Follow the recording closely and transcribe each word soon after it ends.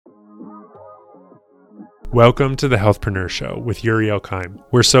Welcome to the Healthpreneur Show with Yuri Elkheim.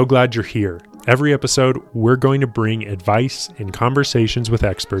 We're so glad you're here. Every episode, we're going to bring advice and conversations with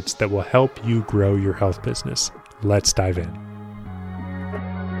experts that will help you grow your health business. Let's dive in.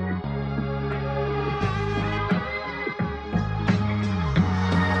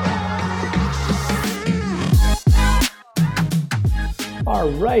 All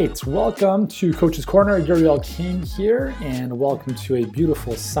right, welcome to Coach's Corner. Yuri Elkheim here, and welcome to a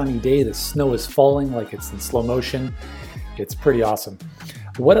beautiful sunny day. The snow is falling like it's in slow motion. It's pretty awesome.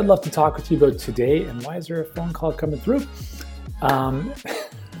 What I'd love to talk with you about today, and why is there a phone call coming through?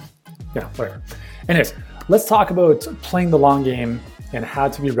 Whatever. Anyways, let's talk about playing the long game and how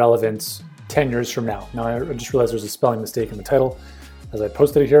to be relevant 10 years from now. Now, I just realized there's a spelling mistake in the title as I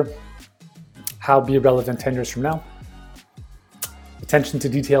posted it here. How be relevant 10 years from now. Attention to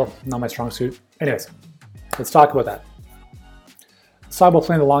detail, not my strong suit. Anyways, let's talk about that. Let's talk about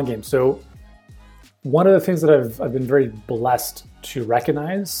playing the long game. So one of the things that I've been very blessed to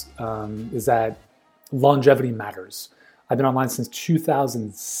recognize is that longevity matters. I've been online since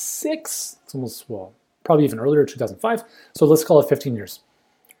 2006. It's almost, probably even earlier, 2005. So let's call it 15 years.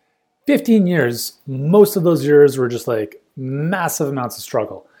 15 years, most of those years were just like massive amounts of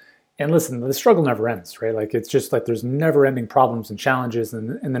struggle. And listen, the struggle never ends, right? Like, it's just like there's never ending problems and challenges.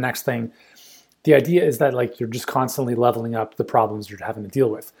 And the next thing, the idea is that like you're just constantly leveling up the problems you're having to deal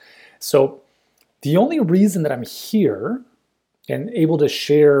with. So the only reason that I'm here and able to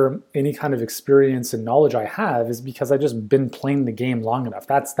share any kind of experience and knowledge I have is because I've just been playing the game long enough.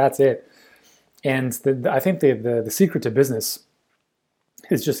 That's it. And I think the secret to business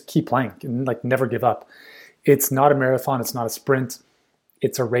is just keep playing and like never give up. It's not a marathon. It's not a sprint.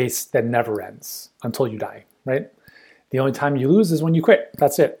 It's a race that never ends until you die, right? The only time you lose is when you quit.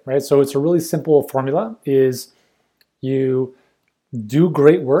 That's it, right? So it's a really simple formula is you do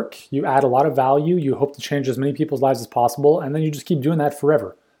great work, you add a lot of value, you hope to change as many people's lives as possible, and then you just keep doing that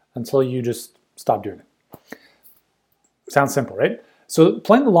forever until you just stop doing it. Sounds simple, right? So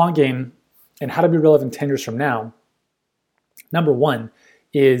playing the long game and how to be relevant 10 years from now, number one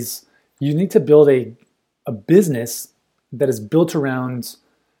is you need to build a business that is built around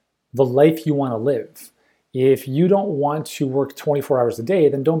the life you want to live. If you don't want to work 24 hours a day,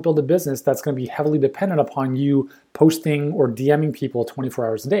 then don't build a business that's going to be heavily dependent upon you posting or DMing people 24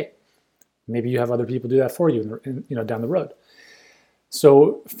 hours a day. Maybe you have other people do that for you, down the road.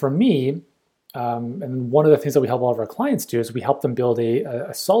 So for me, and one of the things that we help all of our clients do is we help them build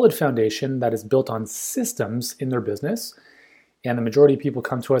a solid foundation that is built on systems in their business. And the majority of people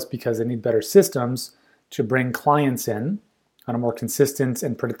come to us because they need better systems to bring clients in on a more consistent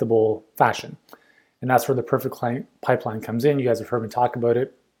and predictable fashion. And that's where the perfect client pipeline comes in. You guys have heard me talk about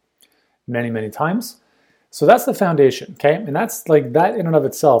it many, many times. So that's the foundation, okay? And that's like that in and of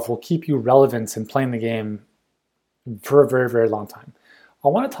itself will keep you relevant in playing the game for a very, very long time. I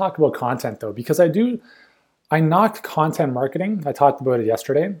want to talk about content though, because I knocked content marketing. I talked about it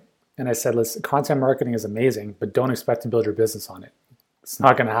yesterday and I said, listen, content marketing is amazing, but don't expect to build your business on it. It's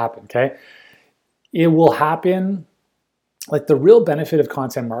not going to happen, okay? It will happen, like the real benefit of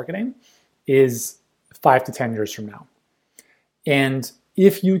content marketing is 5 to 10 years from now. And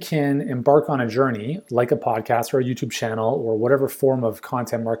if you can embark on a journey like a podcast or a YouTube channel or whatever form of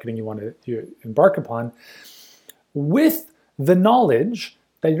content marketing you want to embark upon, with the knowledge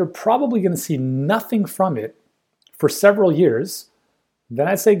that you're probably going to see nothing from it for several years, then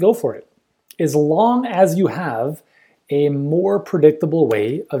I'd say go for it. As long as you have a more predictable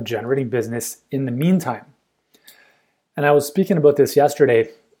way of generating business in the meantime. And I was speaking about this yesterday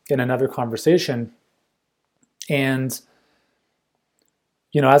in another conversation. And,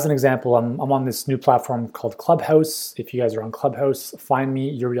 as an example, I'm on this new platform called Clubhouse. If you guys are on Clubhouse, find me,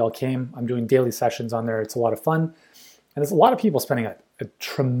 Yuri Elkheim. I'm doing daily sessions on there. It's a lot of fun. And there's a lot of people spending a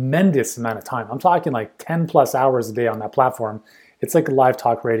tremendous amount of time. I'm talking like 10 plus hours a day on that platform. It's like a live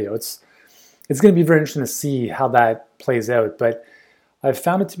talk radio. It's going to be very interesting to see how that plays out, but I've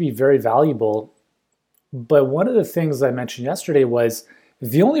found it to be very valuable. But one of the things I mentioned yesterday was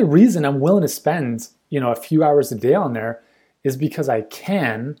the only reason I'm willing to spend, a few hours a day on there is because I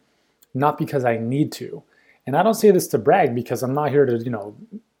can, not because I need to. And I don't say this to brag because I'm not here to,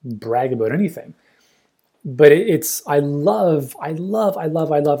 brag about anything. But I love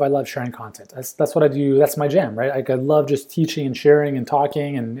sharing content. That's what I do. That's my jam, right? Like I love just teaching and sharing and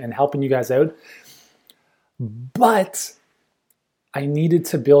talking and helping you guys out. But I needed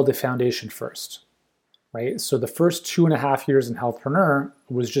to build a foundation first, right? So the first 2.5 years in Healthpreneur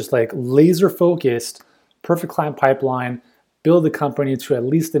was just like laser focused, perfect client pipeline, build the company to at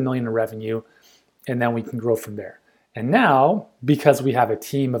least $1 million in revenue, and then we can grow from there. And now, because we have a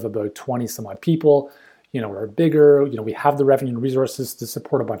team of about 20 some odd people, we're bigger, we have the revenue and resources to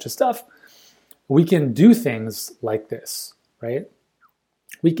support a bunch of stuff. We can do things like this, right?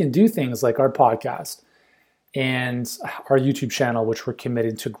 We can do things like our podcast and our YouTube channel, which we're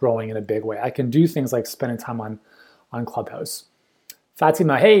committed to growing in a big way. I can do things like spending time on Clubhouse.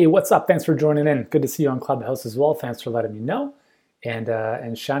 Fatima, hey, what's up? Thanks for joining in. Good to see you on Clubhouse as well. Thanks for letting me know. And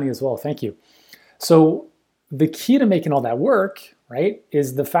Shani as well. Thank you. So the key to making all that work, right,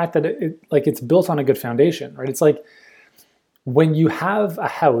 is the fact that it's built on a good foundation, right? It's like when you have a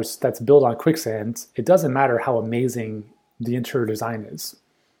house that's built on quicksand, it doesn't matter how amazing the interior design is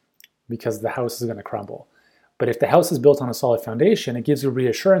because the house is going to crumble. But if the house is built on a solid foundation, it gives you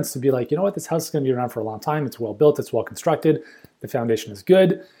reassurance to be like, you know what, this house is going to be around for a long time. It's well built. It's well constructed. The foundation is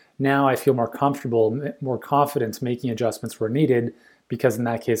good. Now I feel more comfortable, more confident making adjustments where needed because in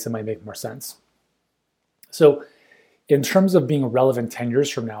that case, it might make more sense. So in terms of being relevant 10 years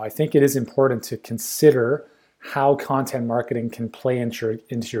from now, I think it is important to consider how content marketing can play into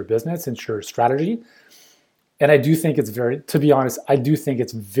your business, into your strategy. And I do think it's to be honest, I do think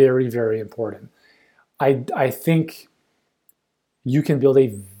it's very, very important. I think you can build a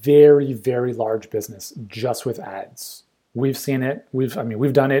very, very large business just with ads. We've seen it. We've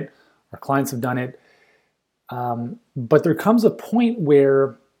done it. Our clients have done it. But there comes a point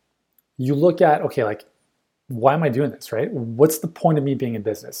where you look at, okay, like, why am I doing this, right? What's the point of me being in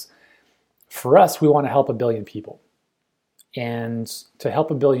business? For us, we want to help 1 billion people. And to help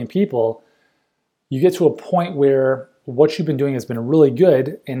 1 billion people, you get to a point where what you've been doing has been really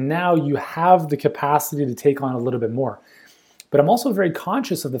good, and now you have the capacity to take on a little bit more. But I'm also very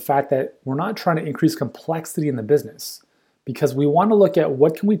conscious of the fact that we're not trying to increase complexity in the business because we want to look at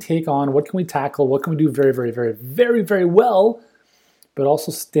what can we take on, what can we tackle, what can we do very, very, very, very, very well, but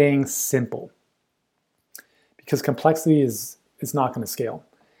also staying simple. Because complexity is not going to scale.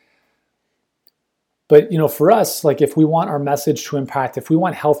 But for us, like if we want our message to impact, if we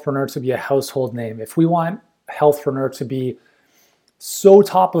want Healthpreneur to be a household name, if we want Healthpreneur to be so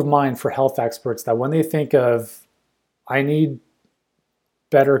top of mind for health experts that when they think of, I need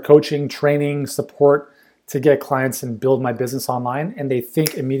better coaching, training, support to get clients and build my business online, and they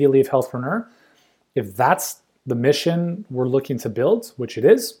think immediately of Healthpreneur, if that's the mission we're looking to build, which it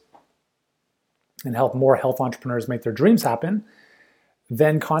is, and help more health entrepreneurs make their dreams happen,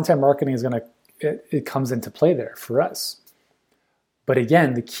 then content marketing is it comes into play there for us. But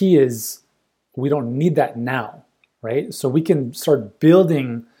again, the key is we don't need that now, right? So we can start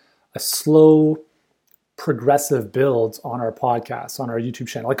building a slow, progressive build on our podcast, on our YouTube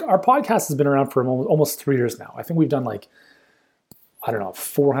channel. Like our podcast has been around for almost 3 years now. I think we've done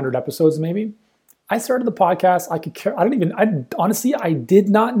 400 episodes maybe. I started the podcast. I did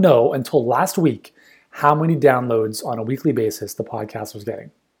not know until last week how many downloads on a weekly basis the podcast was getting.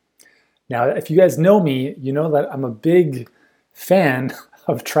 Now, if you guys know me, you know that I'm a big fan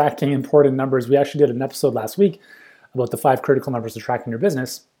of tracking important numbers. We actually did an episode last week about the 5 critical numbers to tracking your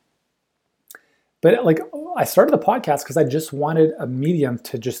business. But I started the podcast because I just wanted a medium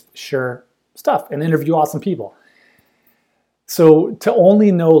to just share stuff and interview awesome people. So to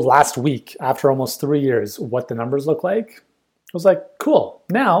only know last week, after almost 3 years, what the numbers look like, I was like, cool.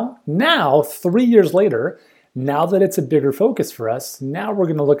 Now, 3 years later, now that it's a bigger focus for us, now we're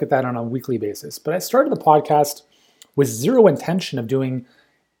going to look at that on a weekly basis. But I started the podcast with zero intention of doing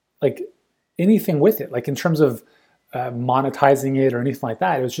anything with it, in terms of monetizing it or anything like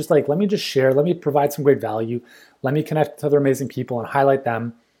that. It was just let me just share, let me provide some great value, let me connect with other amazing people and highlight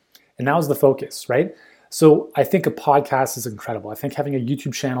them. And that was the focus, right? So I think a podcast is incredible. I think having a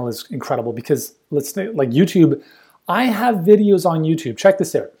YouTube channel is incredible because YouTube, I have videos on YouTube. Check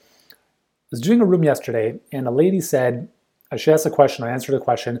this out. I was doing a room yesterday and a lady said, she asked a question, I answered the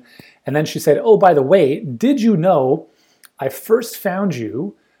question, and then she said, oh, by the way, did you know I first found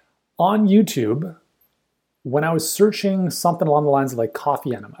you on YouTube when I was searching something along the lines of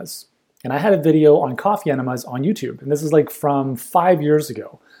coffee enemas. And I had a video on coffee enemas on YouTube. And this is from 5 years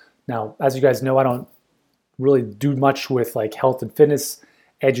ago. Now, as you guys know, I don't really do much with health and fitness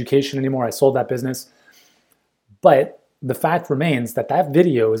education anymore. I sold that business. But the fact remains that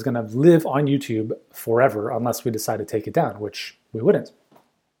video is going to live on YouTube forever unless we decide to take it down, which we wouldn't.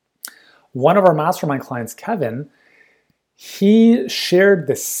 One of our mastermind clients, Kevin, he shared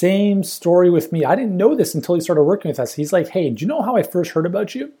the same story with me. I didn't know this until he started working with us. He's like, hey, do you know how I first heard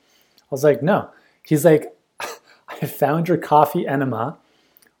about you? I was like, no. He's like, I found your coffee enema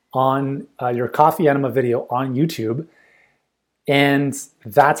on your coffee enema video on YouTube. And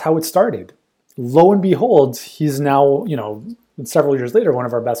that's how it started. Lo and behold, he's now, several years later, one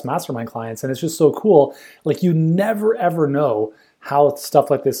of our best mastermind clients. And it's just so cool. You never, ever know how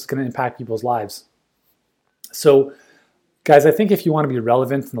stuff like this is going to impact people's lives. So guys, I think if you want to be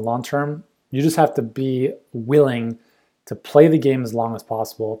relevant in the long term, you just have to be willing to play the game as long as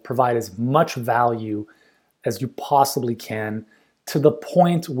possible, provide as much value as you possibly can, to the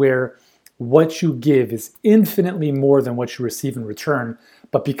point where what you give is infinitely more than what you receive in return.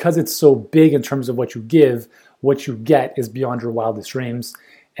 But because it's so big in terms of what you give, what you get is beyond your wildest dreams.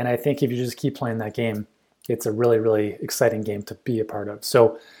 And I think if you just keep playing that game, it's a really, really exciting game to be a part of.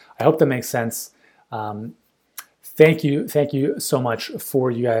 So I hope that makes sense. Thank you so much for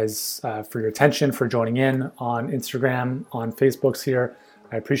you guys, for your attention, for joining in on Instagram, on Facebook's here.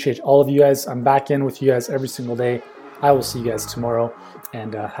 I appreciate all of you guys. I'm back in with you guys every single day. I will see you guys tomorrow,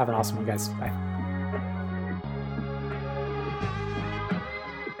 and have an awesome one, guys. Bye.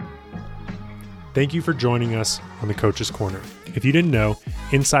 Thank you for joining us on the Coach's Corner. If you didn't know,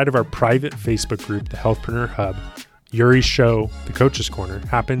 inside of our private Facebook group, the Healthpreneur Hub, Yuri's show, The Coach's Corner,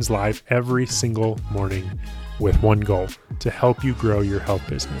 happens live every single morning with one goal: to help you grow your health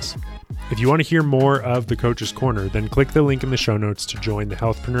business. If you want to hear more of The Coach's Corner, then click the link in the show notes to join the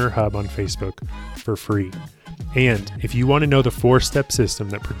Healthpreneur Hub on Facebook for free. And if you want to know the 4-step system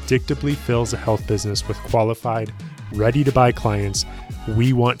that predictably fills a health business with qualified, ready-to-buy clients,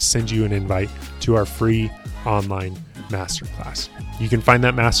 we want to send you an invite to our free online masterclass. You can find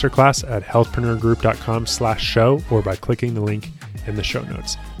that masterclass at healthpreneurgroup.com/show or by clicking the link in the show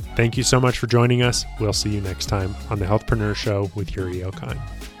notes. Thank you so much for joining us. We'll see you next time on the Healthpreneur Show with Yuri Elkind.